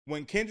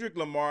When Kendrick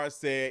Lamar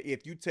said,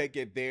 if you take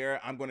it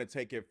there, I'm going to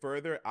take it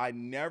further, I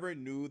never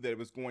knew that it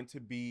was going to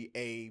be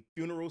a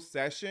funeral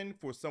session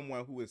for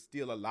someone who is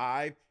still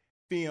alive,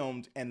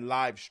 filmed and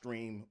live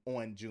streamed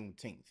on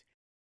Juneteenth.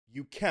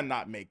 You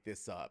cannot make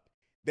this up.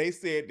 They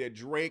said that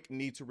Drake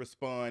needs to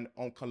respond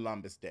on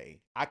Columbus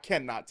Day. I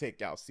cannot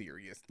take y'all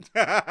serious.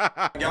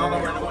 Y'all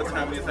already know what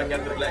time it is. I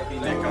got the black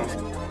V-neck on.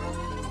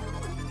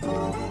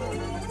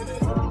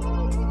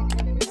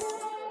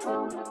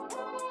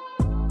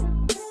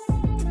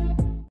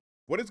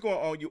 What is going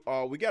on, you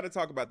all? We got to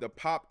talk about the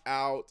Pop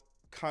Out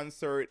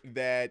concert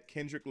that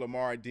Kendrick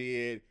Lamar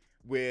did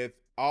with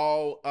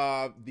all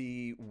of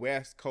the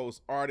West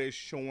Coast artists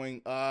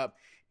showing up,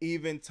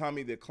 even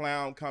Tommy the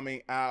Clown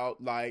coming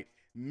out, like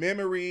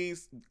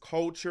memories,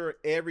 culture,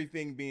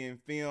 everything being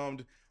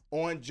filmed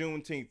on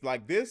Juneteenth.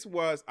 Like this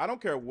was, I don't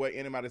care what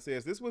anybody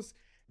says, this was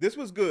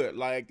good.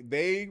 Like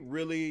they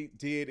really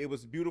did. It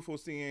was beautiful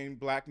seeing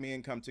black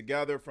men come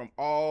together from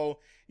all,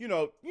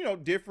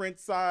 different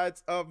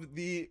sides of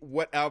the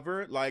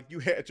whatever. Like you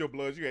had your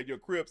Bloods, you had your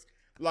Crips.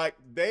 Like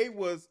they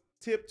was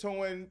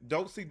tiptoeing,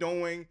 do-si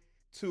doing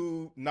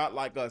to Not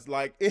Like Us.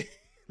 Like it,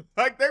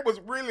 like they was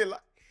really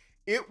like,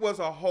 it was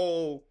a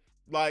whole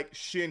like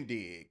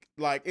shindig.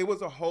 Like it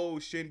was a whole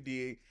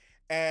shindig.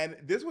 And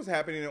this was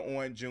happening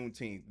on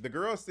Juneteenth. The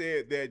girl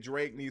said that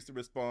Drake needs to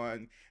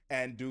respond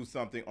and do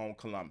something on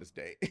Columbus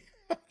Day.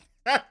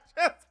 I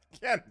just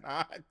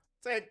cannot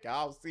take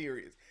y'all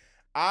serious.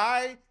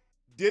 I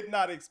did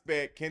not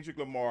expect Kendrick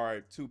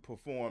Lamar to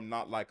perform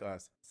Not Like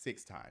Us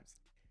 6 times.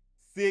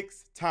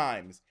 6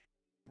 times.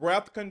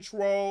 Breath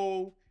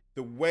control,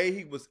 the way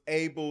he was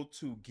able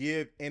to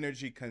give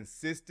energy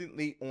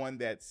consistently on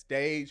that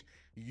stage,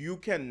 you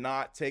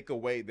cannot take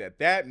away that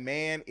that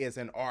man is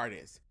an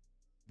artist.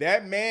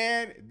 That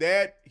man,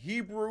 that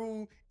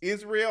Hebrew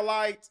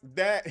Israelite,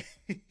 that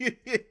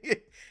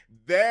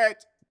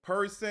that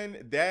person,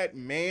 that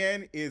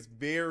man is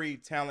very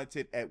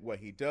talented at what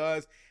he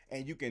does,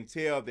 and you can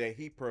tell that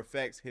he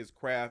perfects his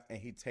craft and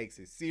he takes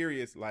it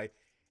serious. Like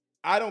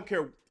I don't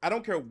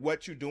care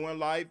what you do in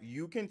life.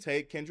 You can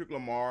take Kendrick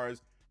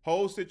Lamar's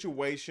whole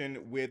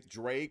situation with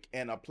Drake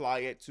and apply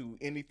it to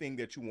anything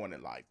that you want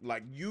in life.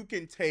 Like you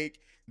can take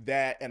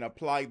that and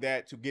apply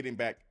that to getting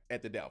back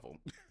at the devil.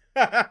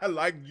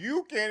 Like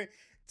you can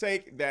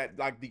take that,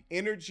 like the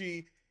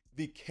energy,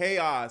 the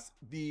chaos,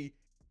 the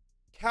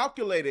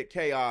calculated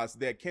chaos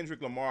that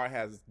Kendrick Lamar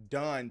has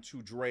done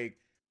to Drake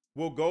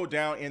will go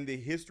down in the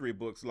history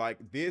books, like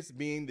this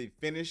being the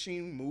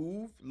finishing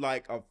move,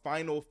 like a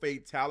final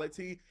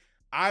fatality.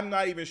 I'm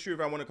not even sure if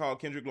I want to call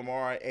Kendrick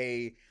Lamar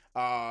a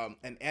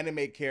an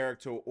anime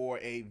character or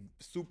a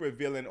super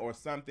villain or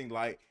something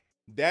like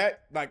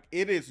that. Like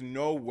it is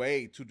no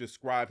way to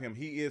describe him.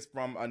 He is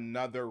from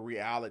another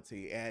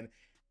reality, and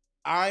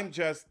I'm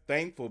just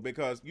thankful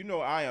because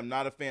I am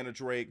not a fan of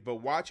Drake, but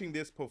watching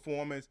this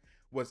performance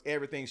was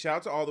everything. Shout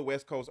out to all the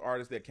West Coast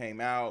artists that came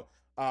out.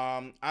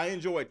 I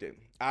enjoyed it.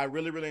 I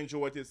really, really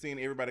enjoyed it, seeing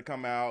everybody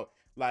come out.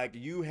 Like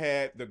you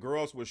had the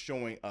girls were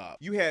showing up.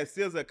 You had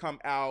SZA come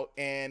out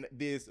and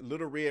this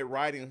Little Red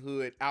Riding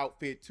Hood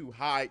outfit too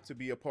high to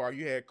be a part.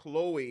 You had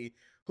Chloe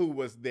who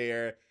was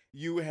there.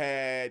 You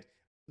had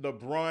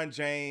LeBron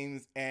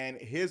James and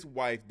his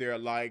wife there.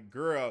 Like,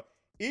 girl,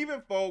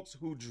 even folks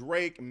who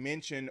Drake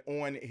mentioned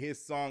on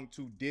his song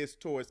to diss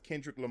towards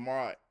Kendrick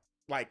Lamar,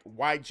 like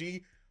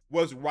YG,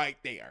 was right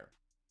there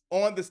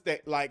on the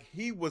stage. Like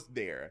he was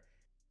there.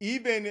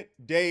 Even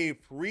Dave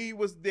Free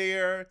was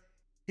there.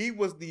 He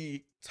was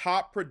the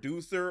top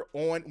producer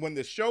on when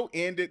the show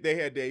ended. They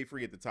had Dave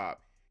Free at the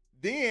top.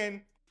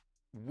 Then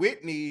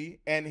Whitney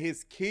and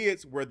his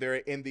kids were there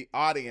in the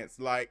audience.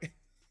 Like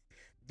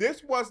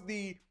this was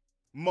the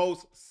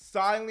most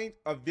silent,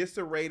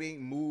 eviscerating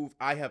move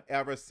I have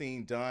ever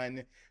seen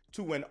done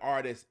to an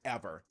artist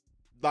ever.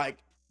 Like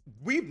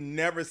we've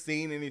never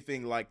seen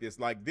anything like this.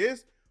 Like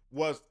this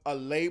was a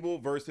label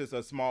versus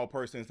a small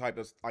person type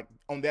of, like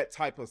on that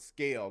type of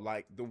scale.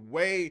 Like the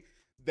way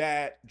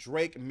that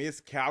Drake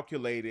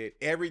miscalculated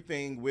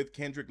everything with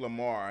Kendrick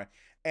Lamar,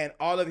 and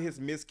all of his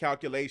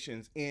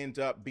miscalculations end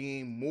up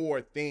being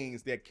more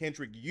things that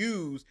Kendrick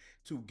used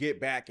to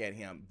get back at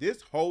him.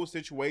 This whole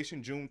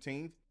situation,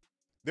 Juneteenth,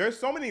 there's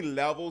so many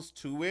levels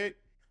to it.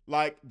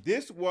 Like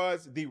this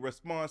was the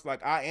response.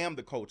 Like I am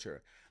the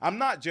culture. I'm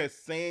not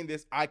just saying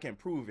this, I can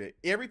prove it.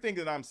 Everything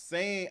that I'm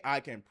saying, I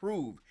can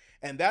prove.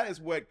 And that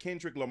is what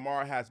Kendrick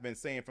Lamar has been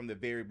saying from the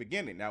very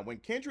beginning. Now, when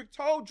Kendrick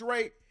told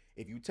Drake,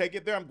 if you take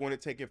it there, I'm going to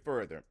take it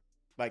further.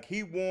 Like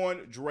he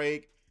warned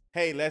Drake,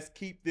 hey, let's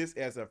keep this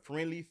as a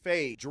friendly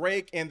fade.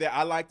 Drake and the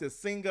I Like to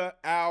Singer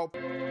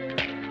album.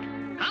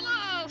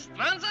 Hello,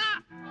 Spencer.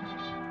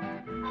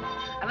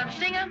 I love to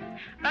sing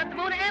about the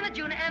moon and the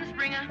June and the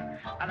springer.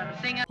 I love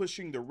to sing.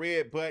 Pushing the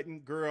red button,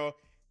 girl.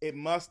 It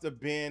must have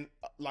been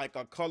like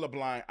a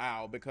colorblind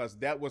owl because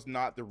that was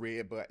not the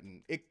red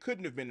button. It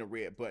couldn't have been the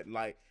red button.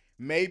 Like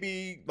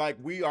maybe like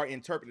we are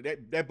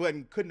interpreting that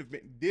button couldn't have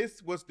been.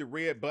 This was the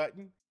red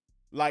button,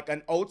 like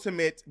an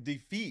ultimate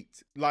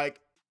defeat.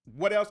 Like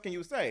what else can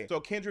you say? So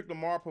Kendrick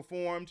Lamar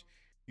performed.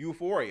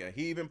 Euphoria.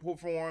 He even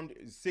performed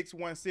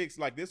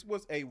 616. Like, this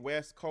was a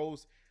West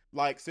Coast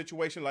like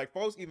situation. Like,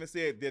 folks even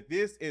said that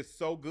this is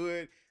so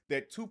good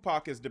that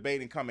Tupac is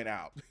debating coming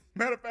out.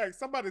 Matter of fact,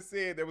 somebody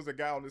said there was a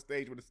guy on the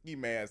stage with a ski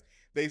mask.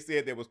 They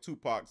said there was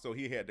Tupac, so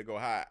he had to go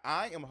hide.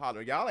 I am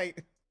hollering.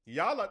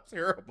 Y'all are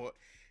terrible.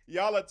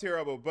 Y'all are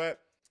terrible. But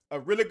a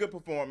really good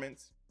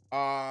performance.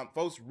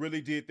 Folks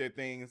really did their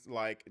things.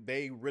 Like,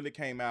 they really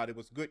came out. It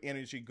was good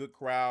energy, good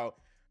crowd.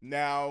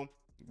 Now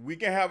we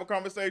can have a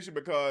conversation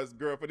because,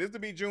 girl, for this to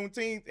be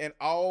Juneteenth and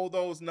all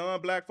those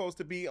non-black folks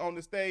to be on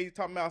the stage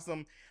talking about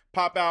some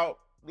pop out,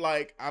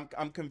 like,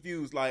 I'm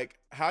confused. Like,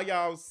 how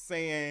y'all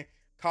saying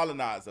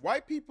colonizer?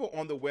 White people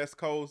on the West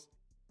Coast,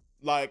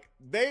 like,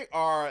 they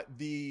are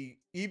the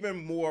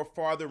even more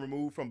farther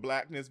removed from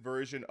blackness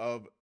version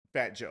of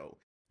Fat Joe.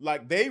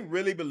 Like, they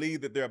really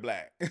believe that they're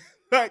black.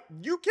 Like,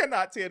 you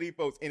cannot tell these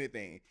folks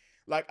anything.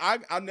 Like,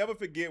 I'll never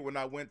forget when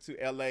I went to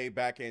LA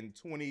back in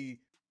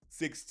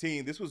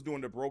 2016. This was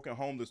during the Broken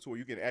Homeless tour.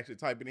 You can actually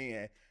type it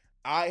in.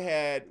 I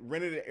had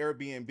rented an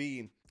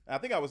Airbnb. I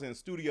think I was in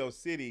Studio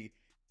City,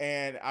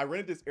 and I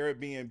rented this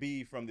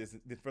Airbnb from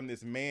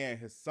this man.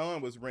 His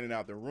son was renting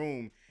out the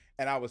room,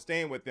 and I was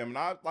staying with them. And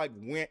I like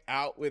went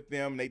out with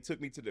them. They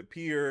took me to the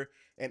pier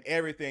and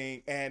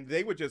everything, and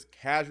they were just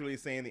casually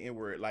saying the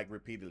N-word like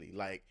repeatedly.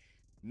 Like,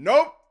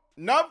 nope.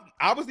 No,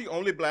 I was the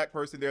only black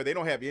person there. They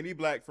don't have any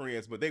black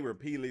friends, but they were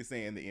repeatedly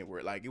saying the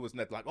N-word. Like, it was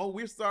nothing like, oh,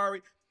 we're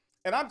sorry.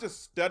 And I'm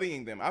just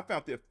studying them. I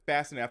found it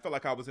fascinating. I felt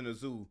like I was in a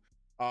zoo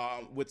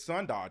with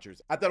sun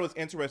dodgers. I thought it was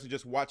interesting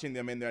just watching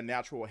them in their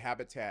natural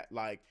habitat,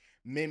 like,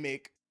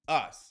 mimic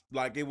us.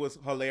 Like, it was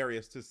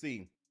hilarious to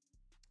see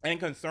and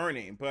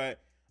concerning. But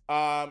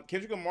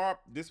Kendrick Lamar,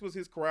 this was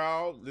his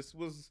crowd. This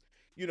was,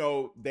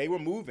 they were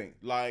moving.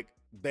 Like,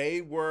 they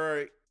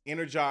were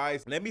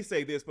energized. Let me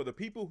say this for the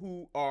people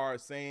who are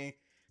saying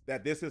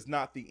that this is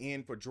not the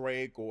end for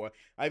Drake, or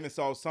I even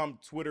saw some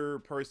Twitter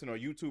person or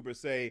YouTuber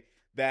say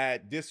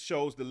that this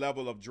shows the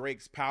level of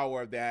Drake's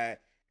power,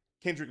 that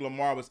Kendrick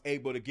Lamar was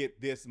able to get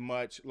this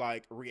much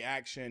like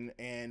reaction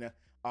and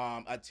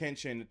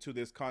attention to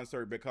this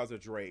concert because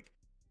of Drake.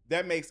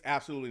 That makes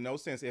absolutely no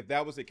sense. If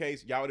that was the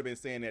case, y'all would have been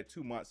saying that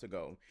 2 months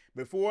ago.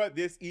 Before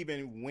this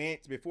even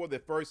went, before the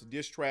first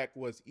diss track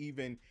was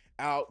even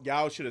out,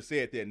 y'all should have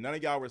said that. None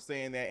of y'all were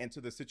saying that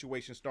until the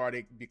situation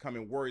started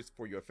becoming worse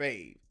for your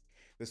fave.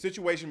 The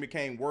situation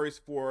became worse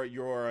for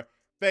your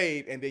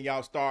fave, and then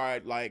y'all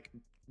started like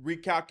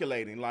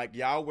recalculating. Like,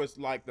 y'all was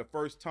like the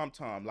first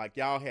tum-tum. Like,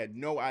 y'all had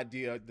no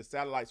idea the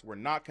satellites were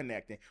not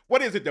connecting.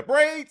 What is it, the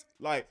braids?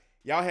 Like,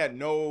 y'all had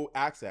no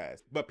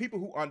access. But people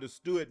who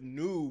understood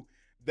knew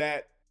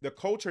that the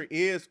culture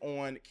is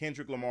on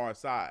Kendrick Lamar's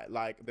side.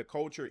 Like, the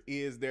culture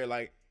is there.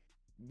 Like,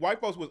 white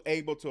folks was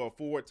able to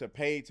afford to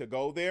pay to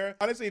go there.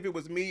 Honestly, if it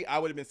was me, I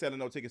would have been selling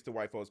no tickets to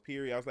white folks,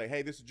 period. I was like,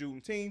 hey, this is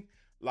Juneteenth.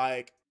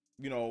 Like,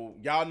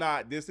 y'all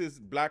not, this is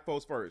black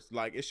folks first.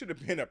 Like, it should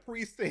have been a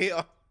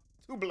pre-sale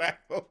to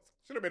black folks.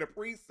 Should have been a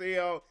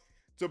pre-sale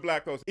to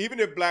black folks. Even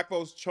if black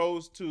folks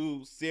chose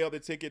to sell the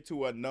ticket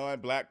to a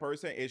non-black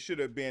person, it should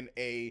have been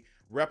a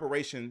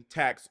reparation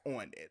tax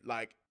on it.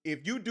 Like,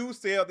 if you do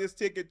sell this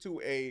ticket to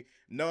a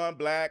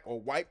non-black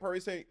or white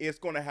person, it's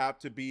going to have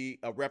to be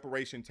a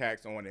reparation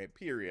tax on it,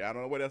 period. I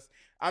don't know what else.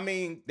 I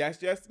mean, that's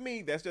just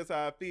me. That's just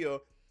how I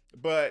feel.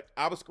 But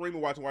I was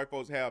screaming watching white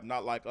folks have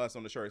 "Not Like Us"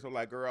 on the shirt. So I'm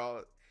like,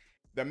 girl,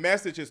 the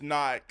message is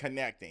not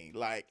connecting.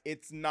 Like,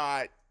 it's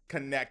not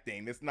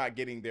connecting. It's not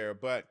getting there.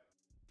 But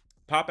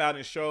Pop Out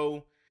and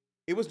Show,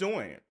 it was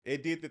doing it.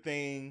 It did the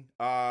thing.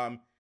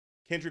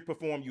 Kendrick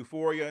performed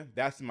Euphoria.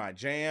 That's my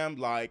jam.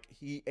 Like,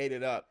 he ate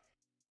it up.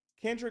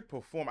 Kendrick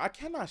performed. I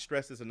cannot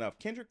stress this enough.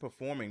 Kendrick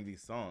performing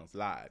these songs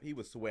live. He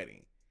was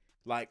sweating.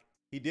 Like,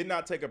 he did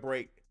not take a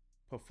break,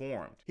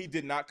 performed. He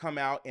did not come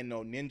out in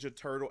no Ninja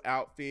Turtle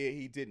outfit.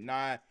 He did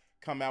not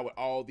come out with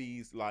all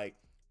these like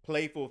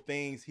playful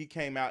things. He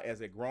came out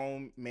as a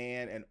grown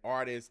man, an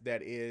artist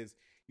that is,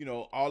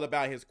 all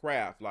about his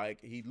craft.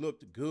 Like, he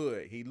looked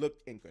good. He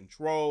looked in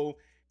control.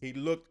 He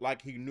looked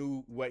like he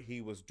knew what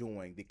he was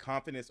doing. The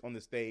confidence on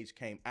the stage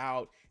came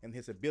out, and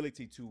his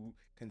ability to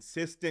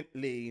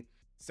consistently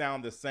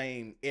sound the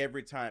same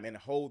every time and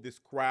hold this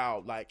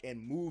crowd, like,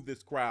 and move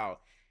this crowd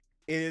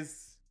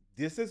this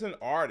is an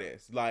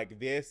artist. Like,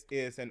 this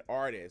is an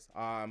artist.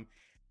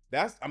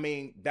 That's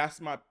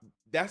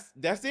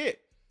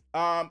it.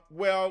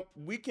 Well,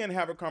 we can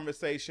have a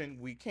conversation.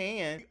 We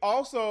can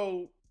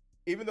also,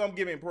 even though I'm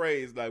giving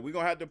praise, like, we're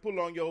gonna have to pull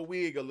on your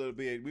wig a little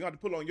bit. We're gonna have to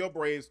pull on your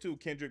braids too,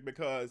 Kendrick,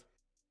 because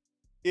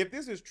if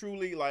this is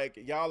truly like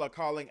y'all are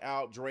calling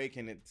out Drake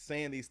and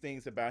saying these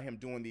things about him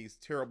doing these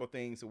terrible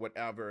things or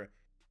whatever,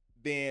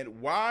 then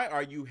why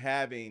are you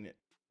having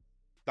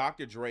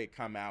Dr. Dre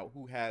come out,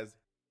 who has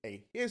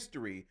a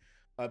history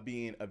of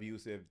being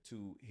abusive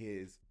to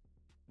his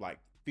like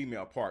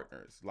female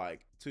partners,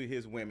 like to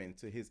his women,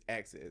 to his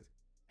exes,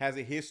 has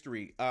a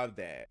history of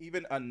that.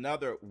 Even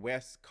another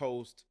West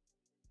Coast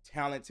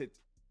talented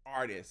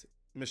artist,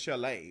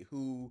 Michelle A,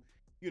 who,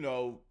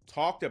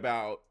 talked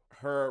about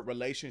her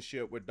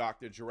relationship with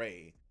Dr.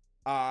 Dre,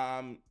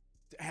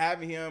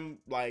 having him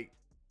like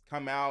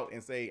come out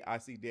and say, "I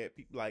see dead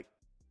people," like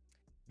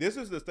this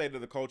is the state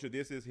of the culture.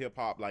 This is hip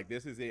hop. Like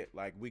this is it.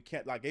 Like we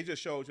can't. Like it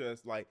just shows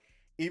us like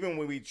even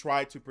when we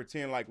try to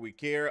pretend like we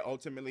care,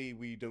 ultimately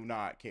we do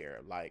not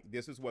care. Like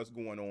this is what's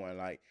going on.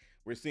 Like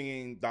we're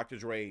seeing Dr.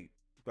 Dre,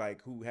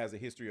 like who has a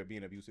history of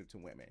being abusive to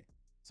women.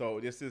 So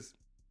this is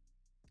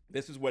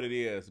what it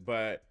is.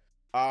 But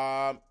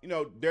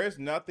there's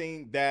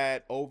nothing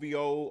that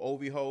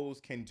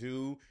OVOs can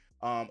do.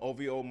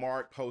 OVO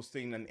Mark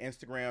posting an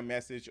Instagram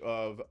message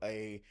of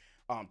a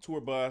tour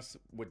bus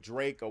with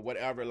Drake or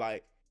whatever.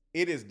 Like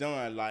it is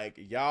done. Like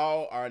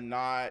y'all are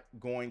not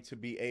going to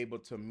be able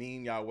to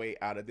meme y'all way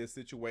out of this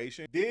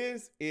situation.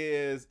 This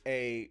is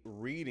a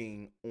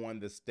reading on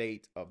the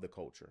state of the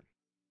culture.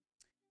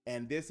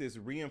 And this is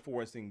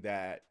reinforcing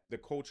that the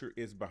culture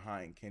is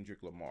behind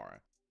Kendrick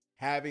Lamar.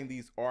 Having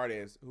these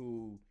artists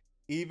who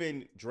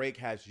even Drake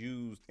has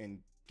used in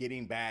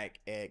getting back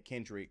at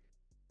Kendrick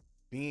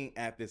being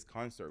at this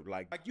concert.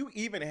 Like you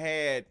even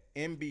had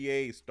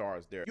NBA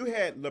stars there. You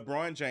had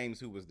LeBron James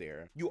who was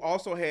there. You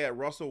also had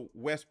Russell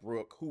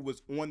Westbrook who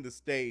was on the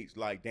stage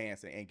like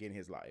dancing and getting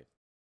his life.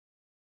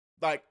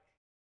 Like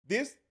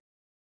this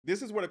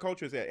this is where the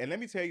culture is at. And let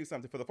me tell you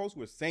something for the folks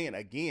who are saying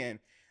again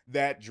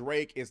that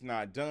Drake is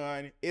not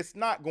done. It's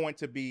not going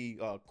to be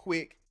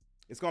quick.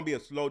 It's going to be a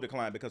slow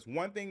decline because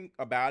one thing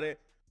about it,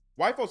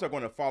 white folks are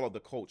going to follow the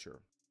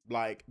culture.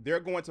 Like they're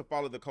going to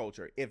follow the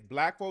culture. If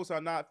black folks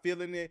are not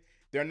feeling it,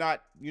 they're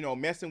not,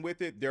 messing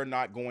with it, they're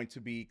not going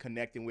to be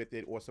connecting with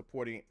it or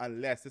supporting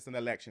unless it's an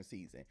election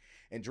season.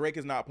 And Drake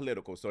is not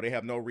political, so they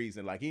have no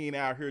reason. Like he ain't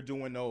out here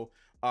doing no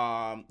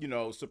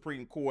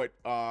Supreme Court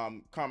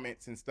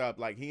comments and stuff.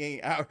 Like he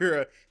ain't out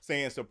here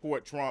saying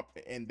support Trump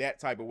in that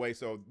type of way.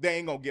 So they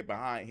ain't gonna get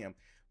behind him.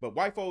 But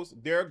white folks,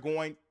 they're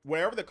going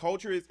wherever the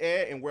culture is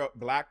at and where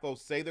black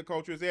folks say the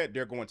culture is at,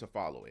 they're going to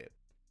follow it.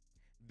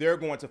 They're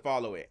going to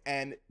follow it.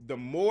 And the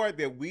more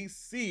that we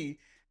see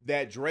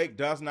that Drake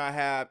does not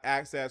have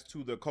access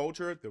to the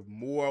culture, the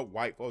more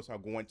white folks are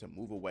going to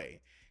move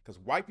away. Because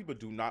white people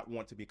do not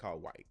want to be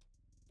called white.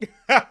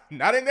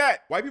 Not in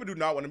that. White people do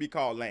not want to be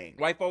called lame.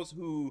 White folks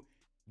who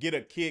get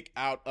a kick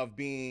out of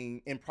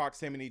being in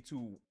proximity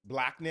to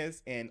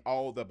blackness and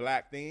all the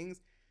black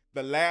things,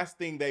 the last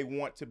thing they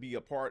want to be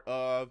a part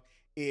of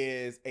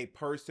is a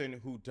person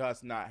who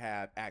does not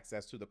have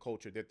access to the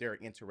culture that they're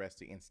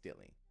interested in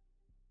stealing.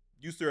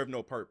 You serve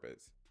no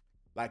purpose.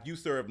 Like you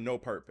serve no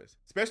purpose,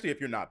 especially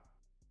if you're not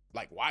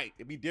like white.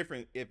 It'd be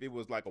different if it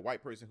was like a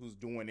white person who's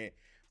doing it,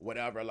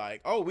 whatever. Like,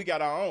 oh, we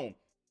got our own.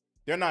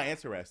 They're not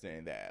interested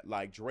in that.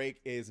 Like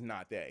Drake is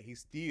not that. He's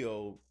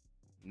still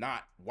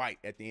not white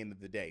at the end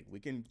of the day. We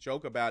can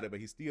joke about it, but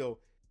he's still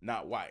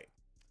not white.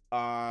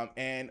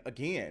 And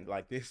again,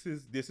 like this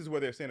is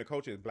where they're saying the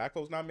culture is black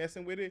folks not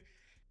messing with it.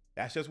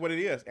 That's just what it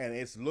is, and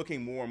it's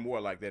looking more and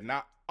more like that.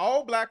 Not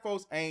all black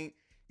folks ain't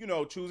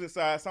choosing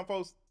sides. Some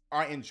folks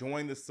are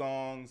enjoying the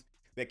songs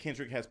that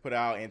Kendrick has put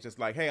out and just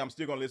like, hey, I'm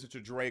still gonna listen to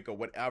Drake or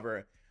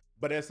whatever.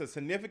 But it's a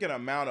significant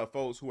amount of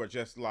folks who are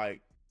just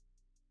like,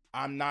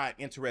 I'm not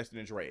interested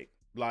in Drake.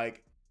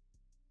 Like,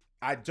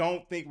 I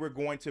don't think we're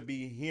going to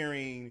be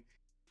hearing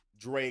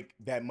Drake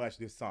that much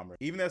this summer.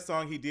 Even that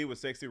song he did with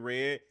Sexy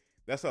Red,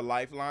 that's a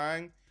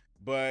lifeline.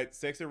 But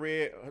Sexy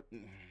Red,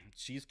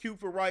 she's cute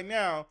for right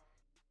now.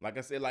 Like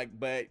I said,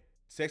 but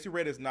Sexy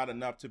Red is not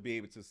enough to be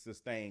able to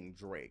sustain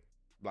Drake.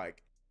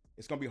 Like,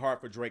 it's going to be hard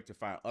for Drake to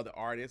find other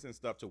artists and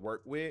stuff to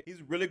work with.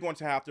 He's really going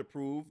to have to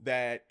prove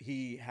that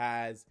he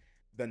has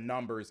the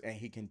numbers and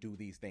he can do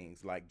these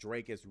things. Like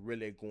Drake is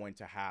really going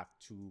to have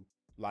to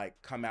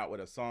like come out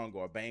with a song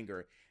or a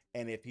banger.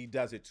 And if he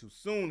does it too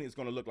soon, it's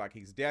going to look like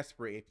he's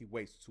desperate. If he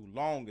waits too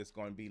long, it's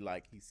going to be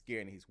like he's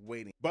scared and he's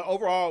waiting. But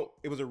overall,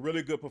 it was a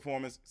really good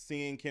performance.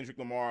 Seeing Kendrick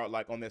Lamar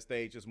like on that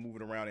stage, just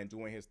moving around and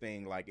doing his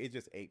thing, like it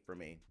just ate for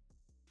me.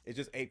 It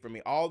just ate for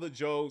me. All the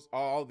jokes,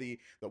 all the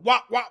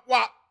wop, wop,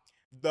 wop,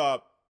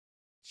 the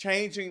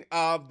changing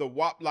of the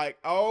wop, like,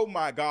 oh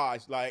my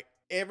gosh, like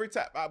every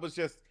time I was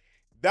just,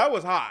 that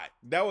was hot.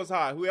 That was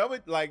hot. Whoever,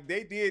 like,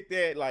 they did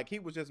that, like, he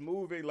was just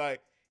moving,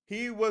 like,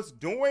 he was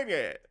doing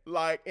it,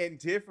 like, in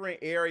different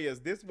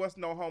areas. This was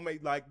no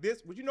homemade, like,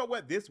 this, but you know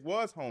what? This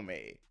was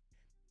homemade.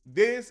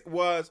 This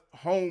was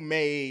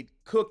homemade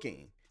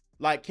cooking.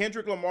 Like,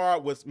 Kendrick Lamar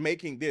was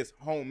making this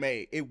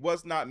homemade. It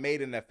was not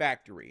made in a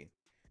factory.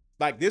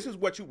 Like, this is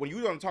what when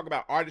you want to talk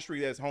about artistry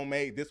that's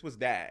homemade, this was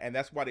that. And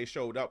that's why they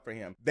showed up for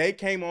him. They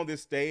came on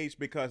this stage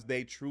because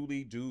they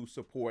truly do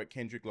support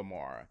Kendrick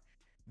Lamar.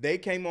 They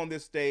came on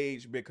this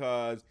stage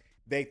because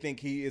they think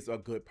he is a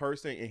good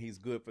person and he's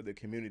good for the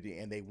community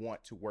and they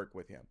want to work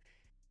with him.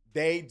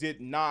 They did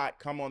not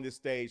come on this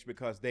stage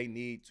because they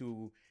need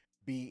to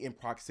be in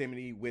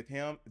proximity with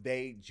him.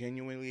 They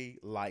genuinely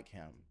like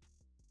him.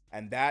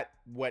 And that's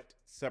what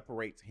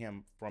separates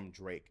him from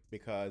Drake,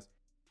 because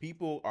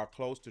people are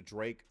close to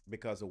Drake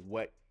because of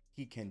what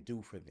he can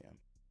do for them.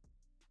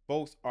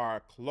 Folks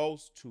are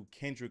close to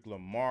Kendrick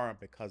Lamar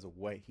because of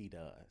what he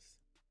does.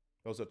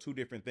 Those are two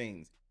different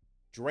things.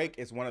 Drake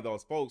is one of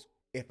those folks.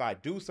 If I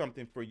do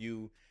something for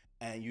you,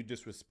 and you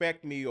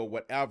disrespect me or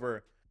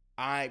whatever,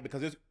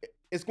 because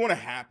it's going to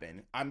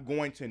happen. I'm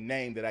going to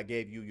name that I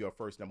gave you your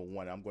first number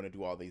one. I'm going to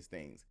do all these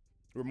things.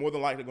 We're more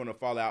than likely going to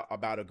fall out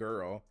about a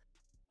girl.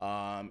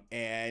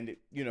 And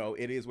you know,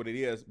 it is what it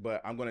is,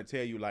 but I'm going to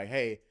tell you like,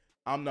 hey,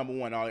 I'm number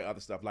one, all the other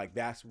stuff. Like,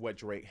 that's what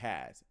Drake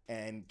has.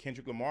 And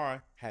Kendrick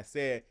Lamar has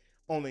said,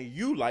 only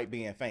you like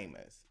being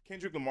famous.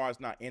 Kendrick Lamar is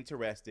not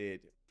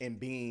interested in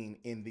being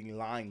in the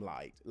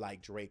limelight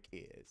like Drake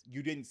is.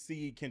 You didn't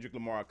see Kendrick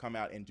Lamar come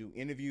out and do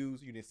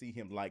interviews. You didn't see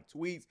him like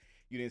tweets.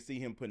 You didn't see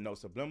him put no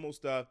subliminal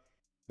stuff.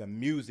 The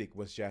music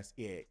was just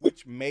it,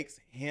 which makes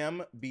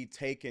him be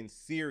taken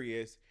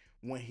serious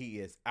when he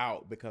is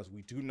out, because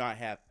we do not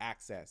have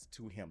access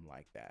to him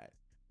like that.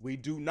 We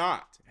do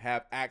not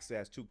have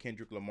access to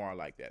Kendrick Lamar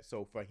like that.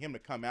 So for him to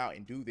come out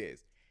and do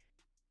this,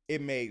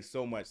 it made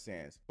so much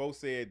sense. Both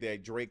said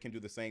that Drake can do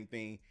the same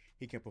thing.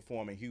 He can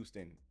perform in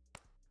Houston.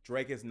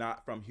 Drake is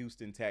not from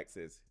Houston,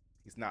 Texas.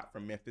 He's not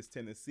from Memphis,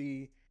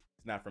 Tennessee.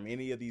 He's not from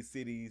any of these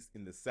cities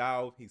in the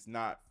South. He's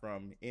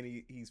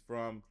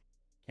from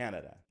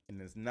Canada. And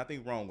there's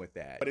nothing wrong with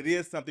that. But it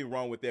is something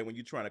wrong with that when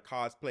you're trying to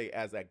cosplay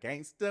as a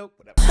gangster.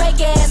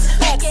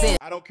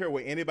 I don't care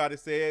what anybody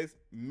says.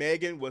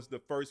 Megan was the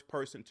first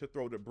person to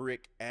throw the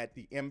brick at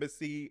the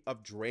embassy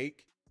of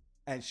Drake,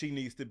 and she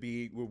needs to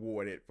be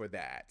rewarded for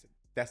that.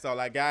 That's all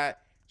I got.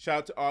 Shout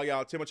out to all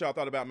y'all. Tell me what y'all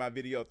thought about my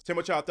video. Tell me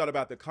what y'all thought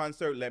about the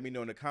concert. Let me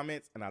know in the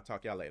comments, and I'll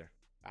talk y'all later.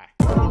 Bye.